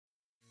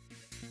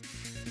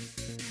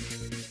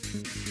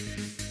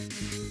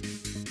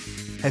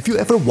Have you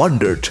ever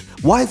wondered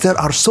why there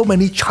are so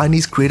many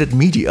Chinese created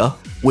media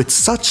with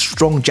such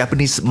strong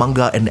Japanese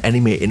manga and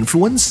anime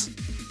influence?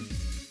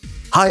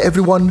 Hi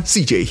everyone,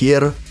 CJ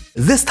here.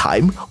 This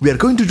time, we are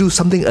going to do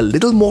something a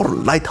little more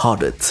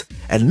lighthearted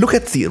and look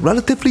at the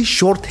relatively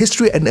short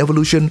history and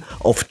evolution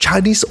of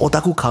Chinese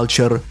otaku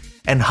culture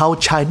and how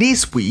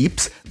Chinese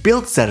weebs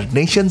built their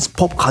nation's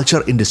pop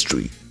culture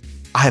industry.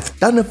 I have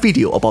done a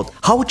video about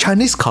how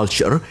Chinese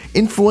culture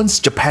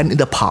influenced Japan in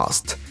the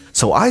past,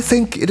 so I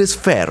think it is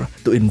fair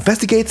to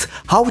investigate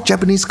how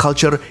Japanese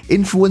culture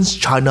influenced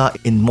China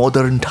in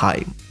modern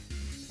time.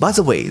 By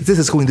the way, this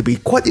is going to be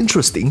quite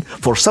interesting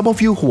for some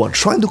of you who are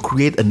trying to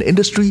create an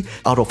industry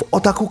out of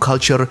otaku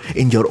culture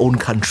in your own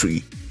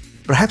country.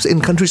 Perhaps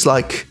in countries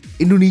like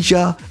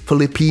Indonesia,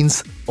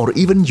 Philippines, or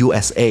even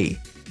USA.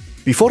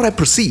 Before I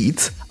proceed,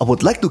 I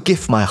would like to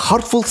give my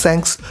heartfelt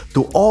thanks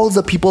to all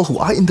the people who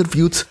I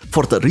interviewed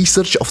for the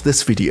research of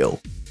this video.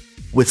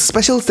 With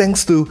special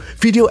thanks to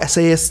video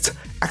essayist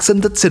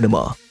Accented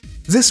Cinema.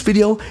 This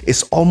video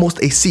is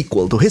almost a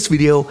sequel to his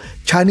video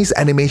Chinese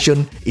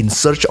Animation in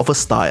Search of a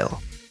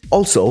Style.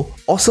 Also,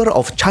 author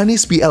of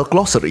Chinese BL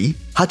Glossary,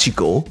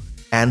 Hatchiko,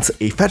 and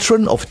a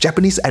veteran of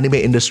Japanese anime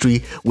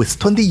industry with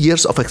 20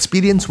 years of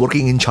experience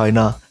working in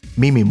China,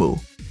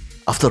 Mimimu.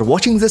 After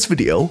watching this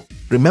video,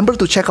 remember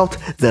to check out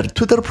their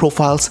Twitter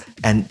profiles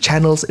and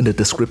channels in the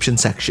description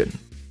section.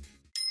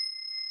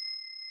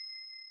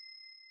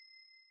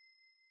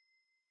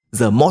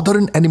 The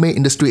modern anime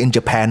industry in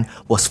Japan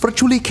was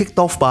virtually kicked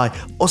off by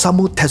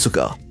Osamu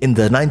Tezuka in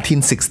the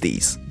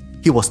 1960s.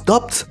 He was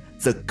dubbed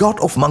the god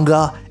of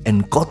manga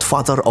and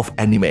godfather of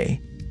anime.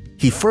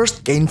 He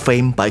first gained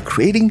fame by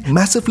creating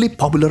massively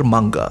popular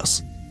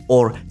mangas,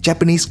 or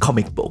Japanese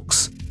comic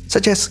books,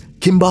 such as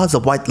Kimba the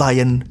White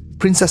Lion,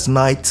 Princess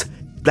Knight,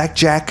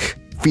 Blackjack,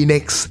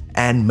 Phoenix,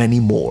 and many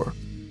more.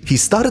 He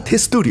started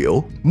his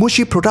studio,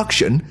 Mushi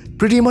Production,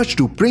 pretty much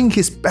to bring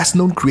his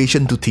best-known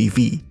creation to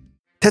TV,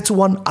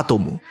 Tetsuwan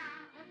Atomu.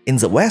 In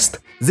the West,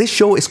 this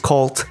show is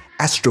called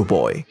Astro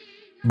Boy.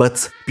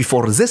 But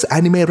before this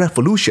anime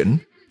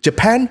revolution,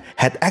 Japan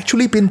had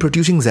actually been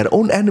producing their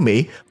own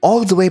anime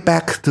all the way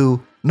back to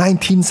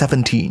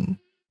 1917.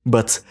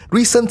 But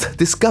recent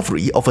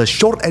discovery of a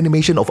short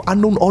animation of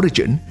unknown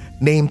origin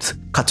named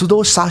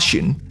Katsudo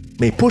Sashin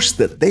may push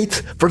the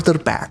date further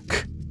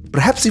back,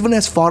 perhaps even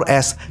as far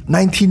as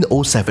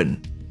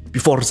 1907,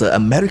 before the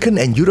American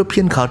and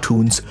European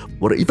cartoons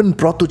were even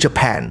brought to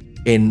Japan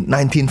in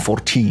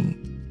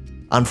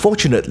 1914.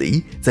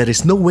 Unfortunately, there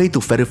is no way to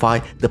verify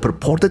the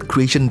purported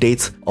creation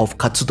dates of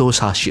Katsudo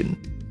Sashin.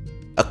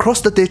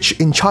 Across the ditch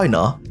in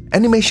China,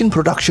 animation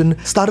production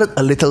started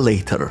a little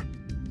later.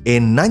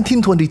 In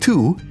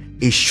 1922,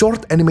 a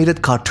short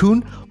animated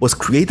cartoon was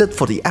created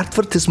for the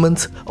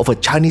advertisement of a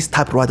Chinese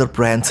typewriter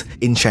brand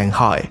in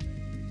Shanghai.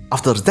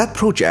 After that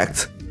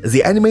project,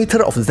 the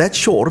animator of that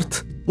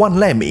short, Wan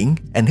Leming,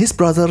 and his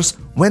brothers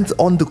went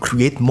on to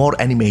create more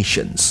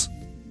animations.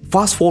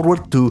 Fast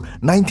forward to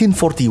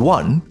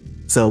 1941,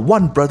 the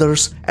Wan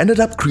brothers ended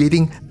up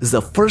creating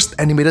the first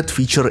animated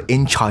feature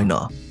in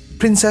China,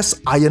 Princess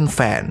Iron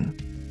Fan.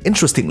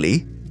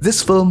 Interestingly,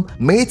 this film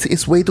made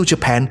its way to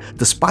Japan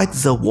despite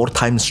the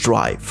wartime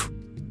strife.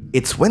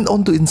 It went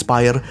on to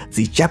inspire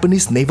the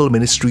Japanese Naval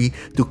Ministry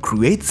to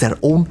create their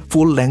own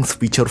full-length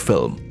feature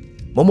film,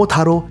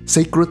 Momotaro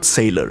Sacred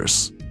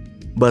Sailors.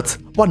 But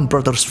Wan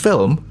Brothers'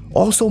 film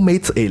also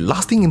made a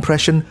lasting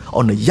impression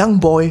on a young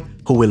boy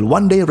who will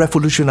one day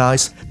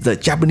revolutionize the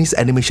Japanese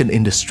animation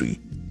industry,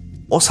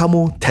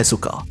 Osamu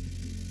Tezuka.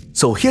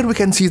 So here we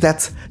can see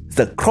that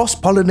the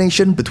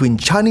cross-pollination between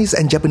Chinese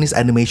and Japanese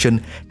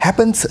animation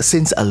happened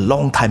since a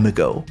long time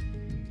ago.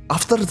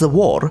 After the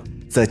war,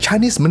 the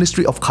Chinese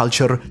Ministry of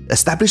Culture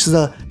established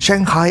the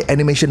Shanghai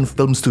Animation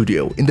Film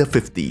Studio in the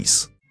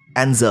 50s,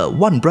 and the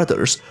Wan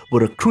brothers were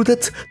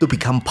recruited to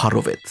become part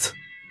of it.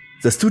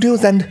 The studio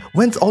then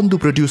went on to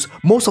produce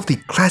most of the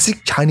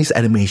classic Chinese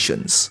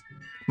animations,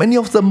 many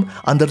of them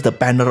under the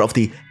banner of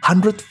the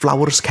 100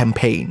 Flowers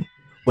campaign,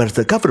 where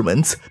the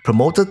government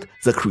promoted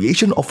the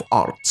creation of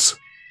arts.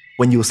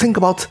 When you think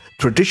about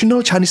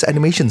traditional Chinese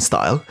animation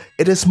style,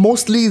 it is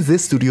mostly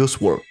this studio's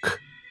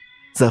work.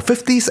 The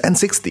 50s and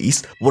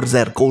 60s were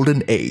their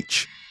golden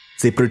age.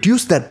 They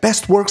produced their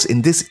best works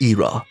in this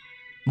era.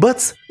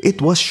 But it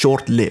was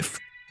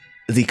short-lived.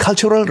 The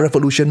Cultural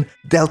Revolution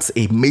dealt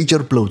a major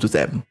blow to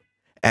them,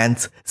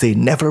 and they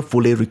never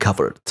fully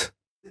recovered.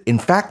 In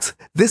fact,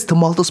 this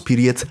tumultuous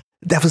period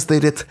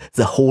devastated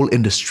the whole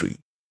industry.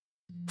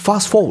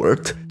 Fast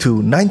forward to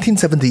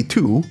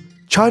 1972,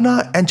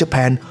 China and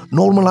Japan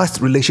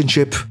normalized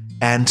relationship,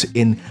 and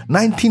in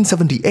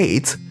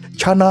 1978,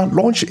 China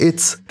launched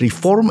its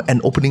Reform and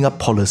Opening Up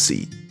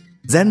policy.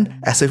 Then,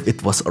 as if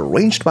it was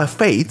arranged by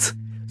fate,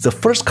 the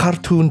first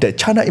cartoon that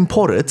China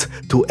imported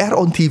to air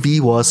on TV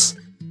was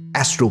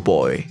Astro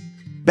Boy.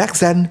 Back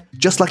then,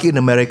 just like in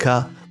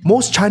America,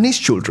 most Chinese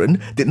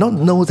children did not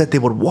know that they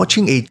were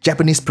watching a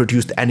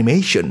Japanese-produced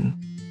animation.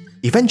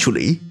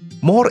 Eventually,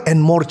 more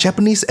and more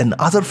Japanese and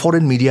other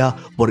foreign media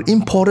were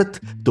imported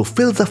to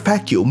fill the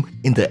vacuum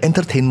in the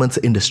entertainment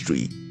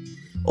industry.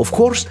 Of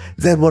course,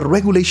 there were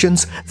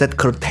regulations that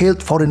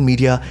curtailed foreign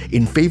media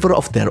in favor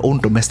of their own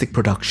domestic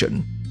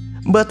production.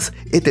 But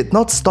it did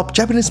not stop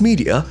Japanese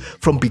media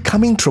from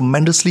becoming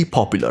tremendously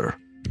popular.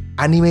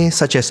 Anime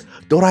such as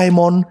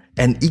Doraemon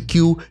and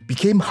Ikkyu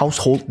became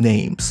household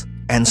names,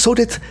 and so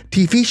did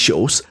TV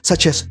shows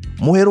such as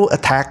Moero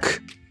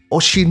Attack,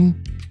 Oshin,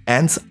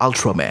 and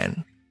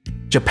Ultraman.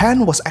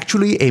 Japan was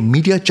actually a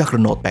media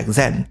juggernaut back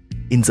then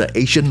in the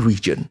Asian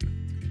region.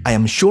 I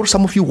am sure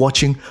some of you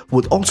watching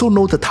would also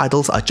know the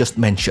titles I just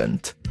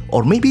mentioned,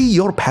 or maybe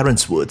your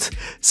parents would,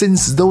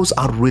 since those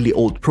are really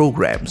old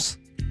programs.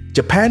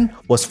 Japan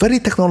was very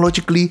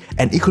technologically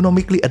and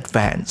economically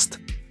advanced,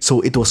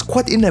 so it was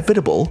quite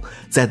inevitable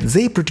that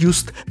they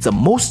produced the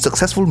most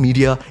successful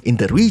media in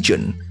the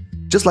region,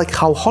 just like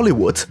how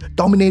Hollywood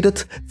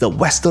dominated the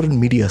Western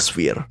media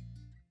sphere.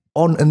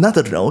 On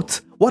another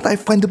note, what I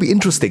find to be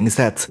interesting is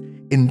that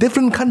in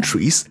different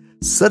countries,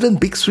 certain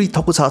big three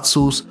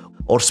tokusatsus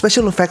or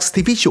special effects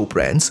TV show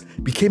brands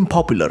became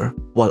popular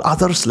while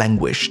others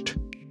languished.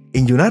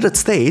 In United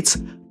States,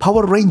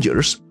 Power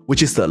Rangers,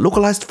 which is the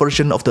localized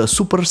version of the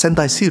Super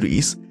Sentai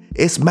series,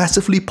 is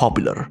massively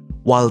popular,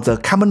 while the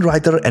Kamen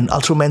Rider and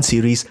Ultraman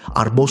series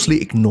are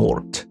mostly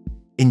ignored.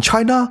 In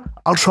China,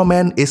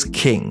 Ultraman is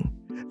king.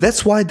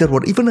 That's why there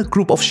were even a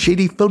group of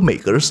shady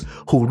filmmakers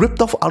who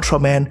ripped off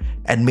Ultraman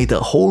and made a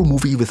whole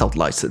movie without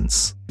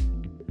license.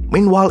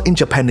 Meanwhile, in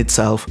Japan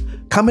itself,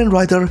 Kamen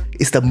Rider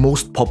is the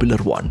most popular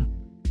one.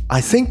 I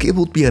think it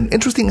would be an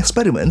interesting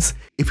experiment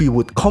if you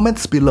would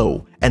comment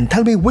below and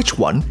tell me which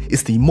one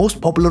is the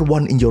most popular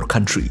one in your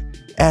country,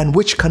 and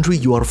which country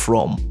you are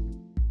from.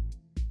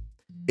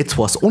 It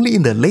was only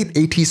in the late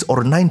 80s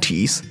or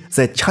 90s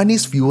that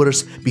Chinese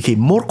viewers became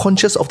more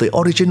conscious of the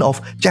origin of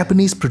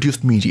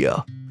Japanese-produced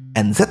media,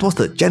 and that was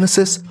the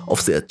genesis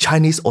of the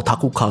Chinese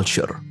otaku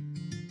culture.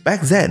 Back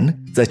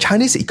then, the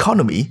Chinese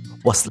economy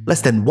was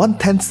less than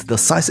 1/10 the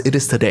size it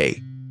is today,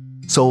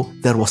 so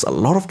there was a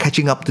lot of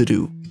catching up to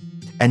do.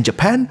 And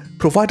Japan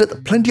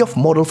provided plenty of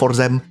model for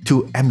them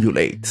to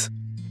emulate.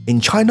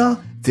 In China,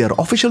 they are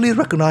officially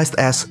recognized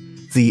as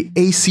the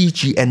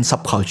ACGN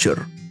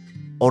subculture,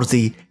 or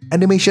the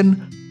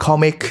animation,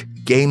 comic,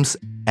 games,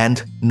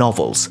 and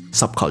novels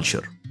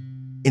subculture.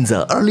 In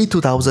the early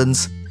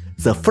 2000s,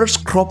 the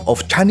first crop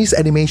of Chinese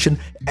animation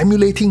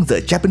emulating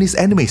the Japanese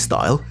anime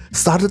style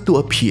started to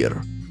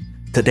appear.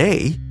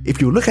 Today, if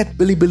you look at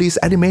Bilibili's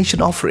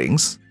animation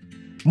offerings,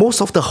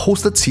 most of the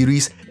hosted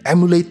series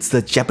emulates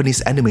the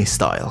Japanese anime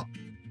style.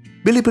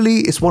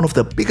 Bilibili is one of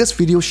the biggest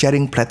video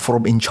sharing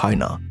platforms in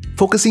China,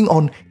 focusing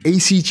on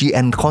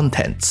ACGN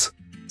contents.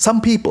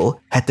 Some people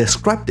had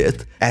described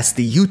it as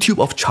the YouTube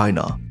of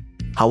China.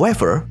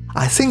 However,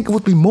 I think it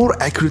would be more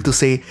accurate to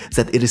say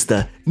that it is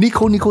the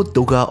Nico Nico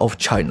Doga of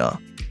China,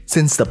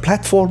 since the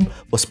platform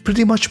was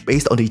pretty much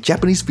based on the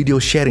Japanese video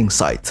sharing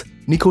site,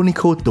 Nico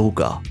Nico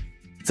Doga.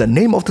 The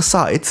name of the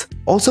site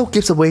also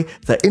gives away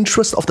the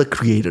interest of the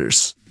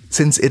creators,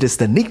 since it is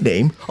the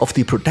nickname of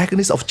the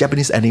protagonist of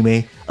Japanese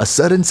anime, a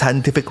certain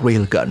scientific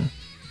railgun,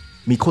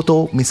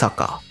 Mikoto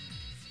Misaka.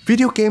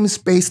 Video games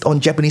based on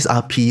Japanese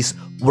IPs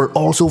were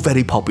also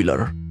very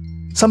popular.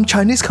 Some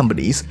Chinese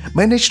companies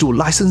managed to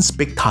license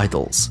big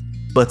titles,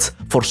 but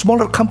for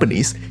smaller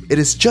companies, it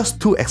is just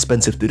too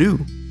expensive to do.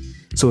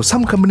 So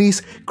some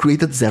companies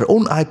created their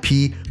own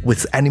IP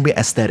with anime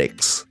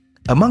aesthetics.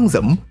 Among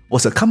them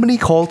was a company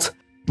called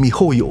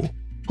MiHoYo,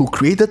 who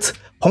created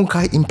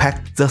Honkai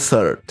Impact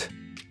III.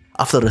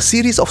 After a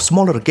series of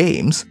smaller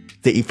games,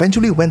 they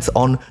eventually went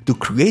on to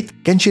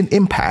create Genshin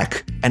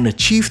Impact and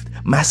achieved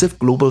massive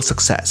global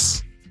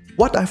success.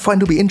 What I find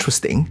to be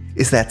interesting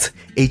is that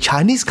a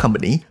Chinese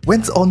company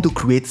went on to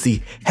create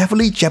the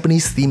heavily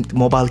Japanese-themed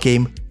mobile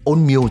game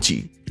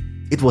Onmyoji.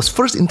 It was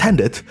first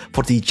intended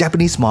for the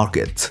Japanese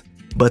market,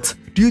 but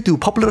due to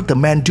popular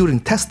demand during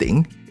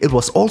testing, it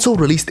was also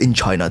released in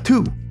China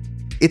too.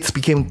 It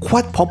became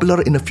quite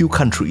popular in a few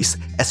countries,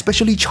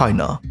 especially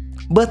China,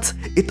 but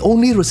it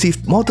only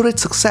received moderate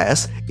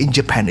success in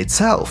Japan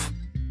itself.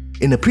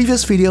 In a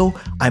previous video,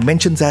 I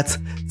mentioned that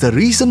the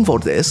reason for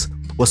this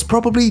was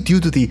probably due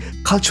to the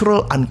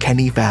cultural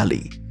uncanny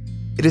valley.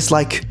 It is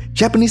like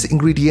Japanese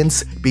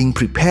ingredients being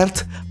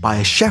prepared by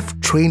a chef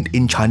trained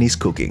in Chinese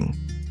cooking.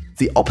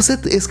 The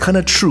opposite is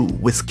kinda true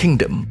with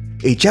Kingdom,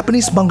 a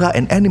Japanese manga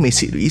and anime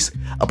series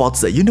about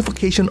the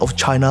unification of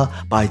China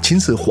by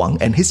Qin Shi Huang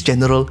and his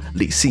general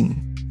Li Xin.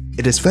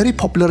 It is very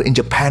popular in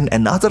Japan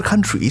and other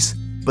countries,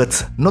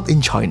 but not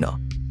in China.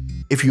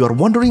 If you are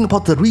wondering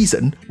about the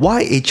reason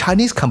why a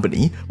Chinese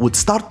company would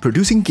start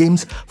producing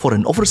games for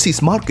an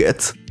overseas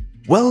market,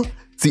 well,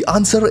 the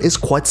answer is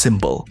quite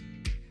simple.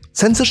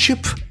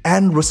 Censorship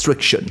and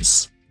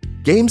restrictions.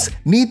 Games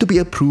need to be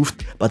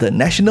approved by the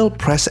National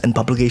Press and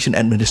Publication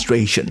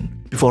Administration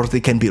before they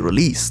can be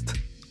released.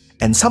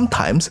 And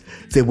sometimes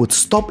they would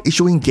stop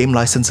issuing game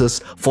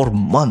licenses for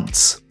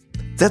months.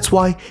 That's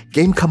why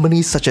game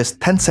companies such as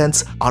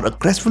Tencent are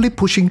aggressively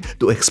pushing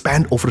to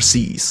expand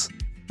overseas,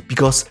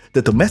 because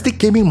the domestic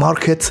gaming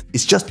market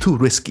is just too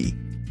risky.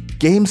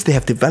 games they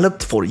have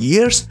developed for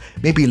years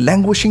may be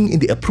languishing in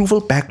the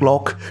approval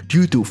backlog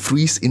due to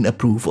freeze in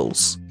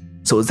approvals.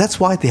 So that's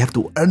why they have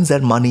to earn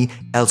their money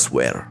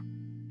elsewhere.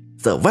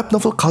 The web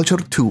novel culture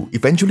too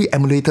eventually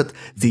emulated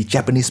the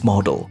Japanese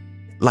model.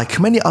 Like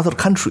many other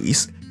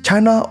countries,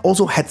 China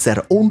also had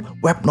their own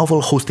web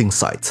novel hosting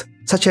sites,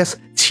 such as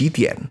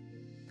Qidian.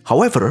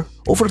 However,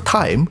 over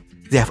time,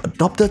 they have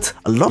adopted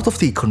a lot of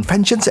the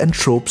conventions and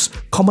tropes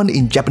common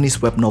in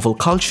Japanese web novel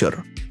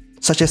culture,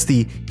 such as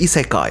the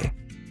isekai,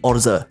 or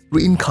the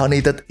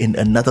reincarnated in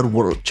another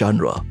world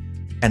genre,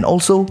 and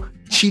also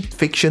cheat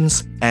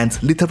fictions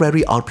and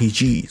literary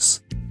RPGs.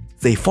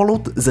 They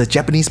followed the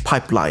Japanese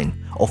pipeline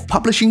of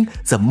publishing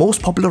the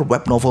most popular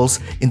web novels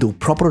into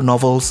proper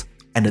novels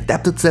and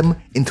adapted them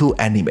into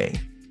anime.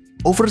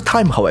 Over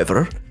time,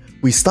 however,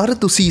 we started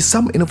to see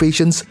some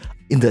innovations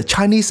in the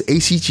Chinese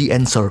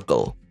ACGN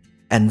circle,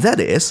 and that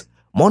is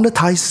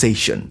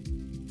monetization.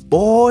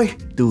 Boy,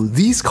 do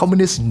these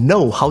communists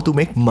know how to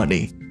make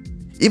money.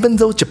 Even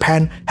though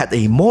Japan had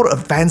a more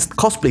advanced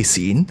cosplay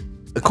scene,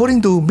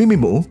 according to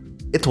Mimimu,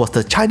 it was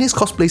the Chinese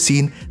cosplay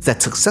scene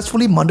that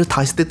successfully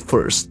monetized it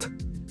first.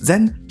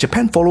 Then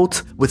Japan followed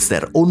with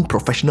their own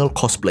professional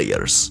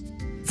cosplayers.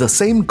 The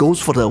same goes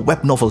for the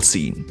web novel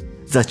scene.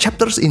 The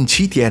chapters in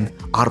Qidian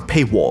are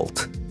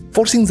paywalled,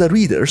 forcing the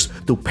readers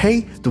to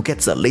pay to get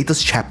the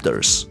latest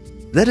chapters.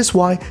 That is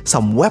why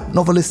some web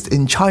novelists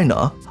in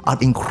China are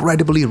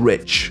incredibly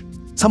rich.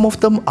 Some of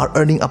them are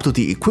earning up to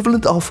the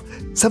equivalent of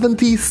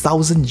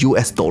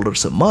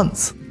 $70,000 a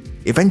month.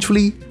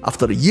 Eventually,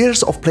 after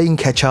years of playing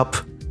catch-up,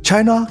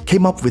 China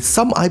came up with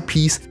some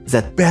IPs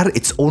that bear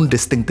its own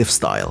distinctive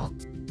style.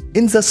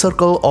 In the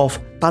circle of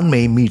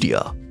Danmei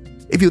media.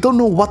 If you don't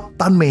know what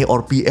Danmei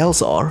or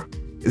BLs are,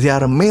 they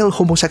are male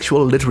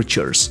homosexual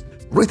literatures,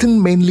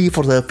 written mainly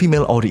for the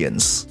female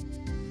audience.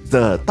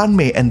 The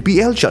Danmei and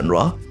BL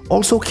genre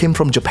also came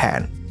from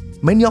Japan.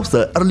 Many of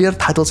the earlier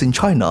titles in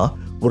China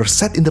were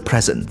set in the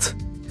present.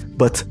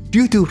 But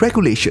due to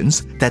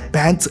regulations that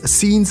banned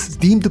scenes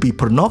deemed to be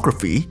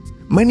pornography,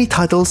 many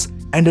titles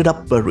ended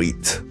up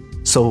buried.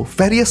 So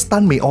various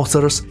Danmei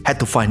authors had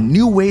to find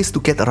new ways to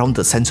get around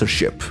the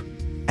censorship.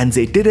 And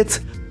they did it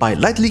by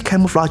lightly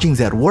camouflaging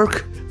their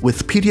work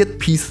with period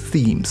piece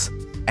themes,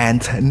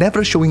 and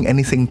never showing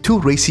anything too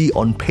racy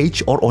on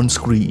page or on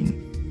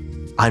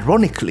screen.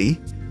 Ironically,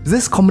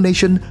 this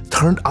combination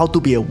turned out to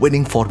be a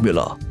winning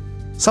formula.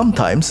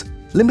 Sometimes,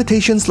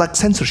 limitations like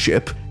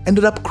censorship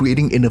ended up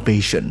creating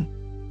innovation.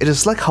 It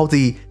is like how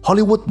the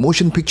Hollywood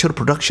Motion Picture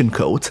Production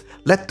Code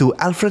led to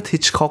Alfred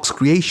Hitchcock's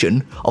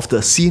creation of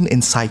the scene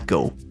in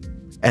Psycho,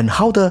 and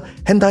how the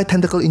hentai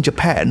tentacle in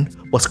Japan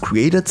was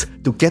created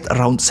to get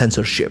around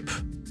censorship.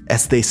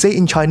 As they say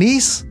in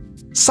Chinese,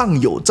 上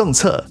有政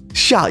策，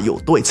下有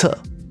对策.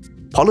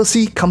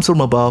 Policy comes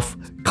from above,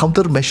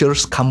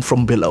 countermeasures come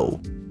from below.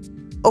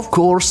 Of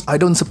course, I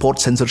don't support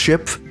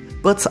censorship,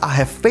 but I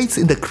have faith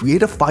in the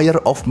creative fire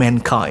of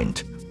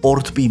mankind, or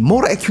to be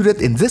more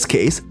accurate in this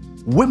case,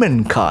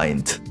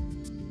 womankind.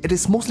 It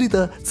is mostly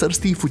the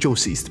thirsty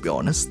Fujoshis, to be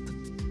honest.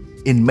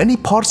 In many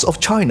parts of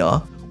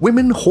China,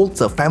 women hold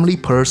the family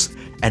purse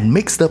and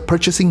makes the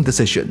purchasing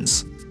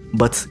decisions.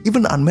 But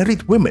even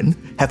unmarried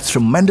women have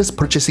tremendous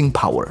purchasing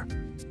power.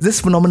 This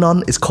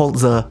phenomenon is called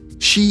the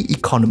she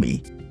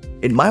economy.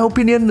 In my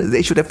opinion,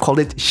 they should have called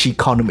it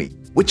she-economy,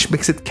 which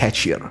makes it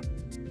catchier.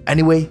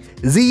 Anyway,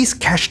 these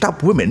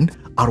cashed-up women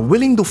are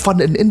willing to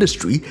fund an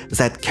industry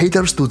that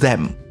caters to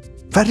them.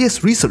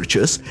 Various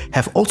researchers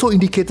have also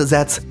indicated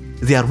that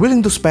they are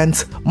willing to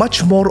spend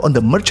much more on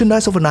the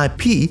merchandise of an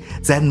IP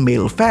than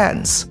male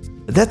fans.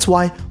 That's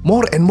why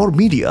more and more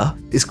media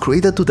is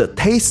created to the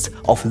taste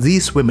of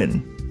these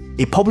women.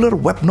 A popular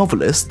web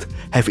novelist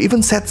have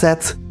even said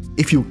that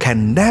if you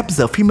can nab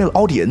the female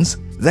audience,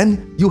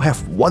 then you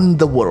have won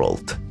the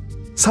world.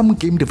 Some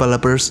game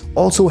developers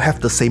also have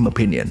the same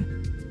opinion.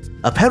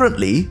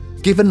 Apparently,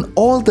 given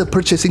all the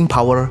purchasing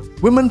power,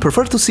 women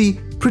prefer to see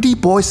pretty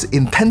boys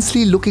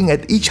intensely looking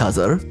at each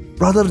other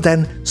rather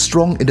than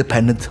strong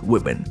independent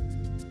women.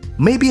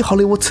 Maybe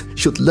Hollywood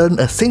should learn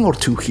a thing or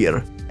two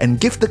here and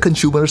give the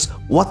consumers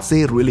what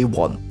they really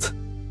want.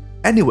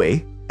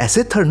 Anyway, as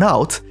it turned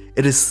out,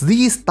 it is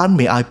these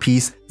Danmei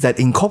IPs that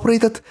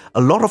incorporated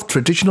a lot of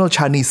traditional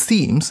Chinese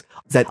themes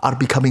that are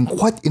becoming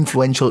quite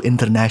influential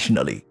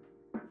internationally.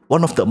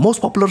 One of the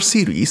most popular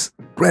series,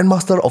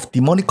 Grandmaster of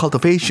Demonic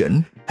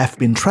Cultivation, have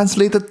been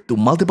translated to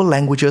multiple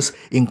languages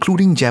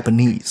including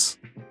Japanese.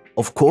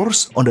 Of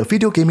course, on the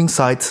video gaming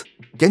side,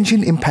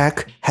 Genshin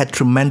Impact had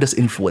tremendous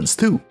influence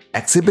too,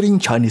 exhibiting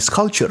Chinese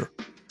culture.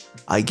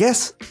 I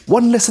guess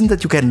one lesson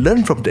that you can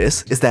learn from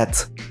this is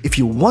that if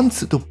you want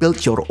to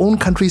build your own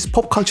country's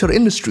pop culture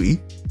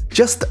industry,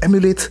 just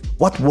emulate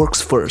what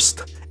works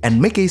first and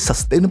make a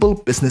sustainable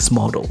business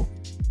model.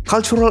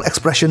 Cultural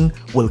expression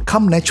will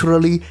come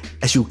naturally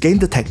as you gain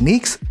the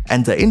techniques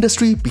and the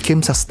industry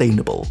became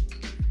sustainable.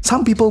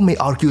 Some people may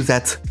argue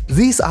that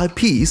these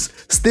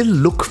IPs still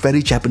look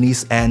very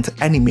Japanese and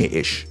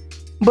anime-ish.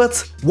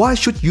 But why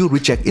should you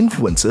reject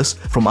influences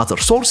from other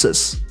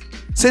sources?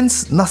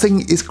 since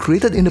nothing is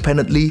created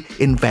independently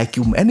in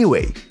vacuum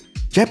anyway.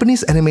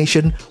 Japanese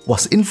animation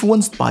was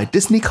influenced by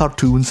Disney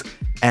cartoons,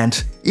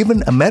 and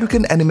even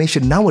American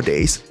animation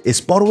nowadays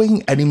is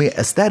borrowing anime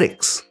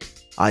aesthetics.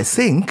 I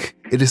think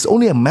it is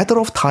only a matter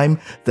of time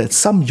that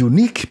some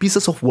unique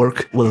pieces of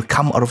work will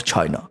come out of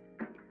China.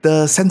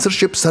 The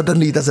censorship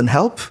certainly doesn't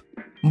help,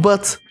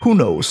 but who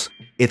knows,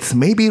 it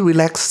may be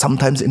relaxed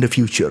sometimes in the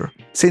future,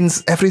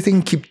 since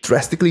everything keeps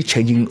drastically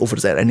changing over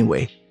there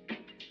anyway.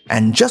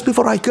 And just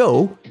before I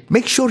go,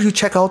 make sure you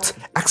check out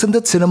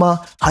Accented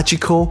Cinema,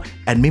 Hatchiko,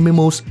 and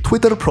Mimimu's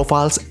Twitter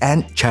profiles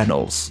and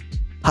channels.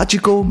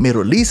 Hatchiko may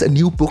release a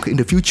new book in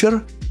the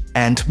future,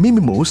 and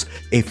Mimimu's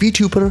a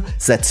VTuber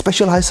that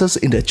specializes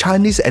in the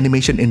Chinese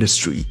animation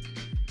industry.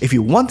 If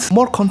you want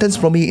more contents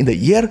from me in the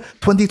year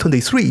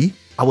 2023,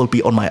 I will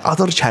be on my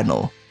other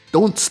channel.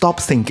 Don't stop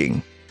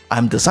thinking.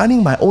 I'm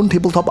designing my own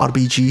tabletop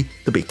RPG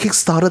to be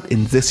kickstarted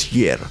in this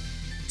year.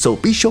 So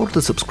be sure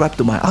to subscribe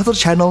to my other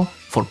channel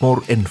for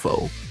more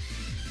info.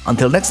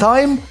 Until next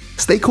time,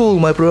 stay cool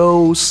my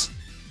bros!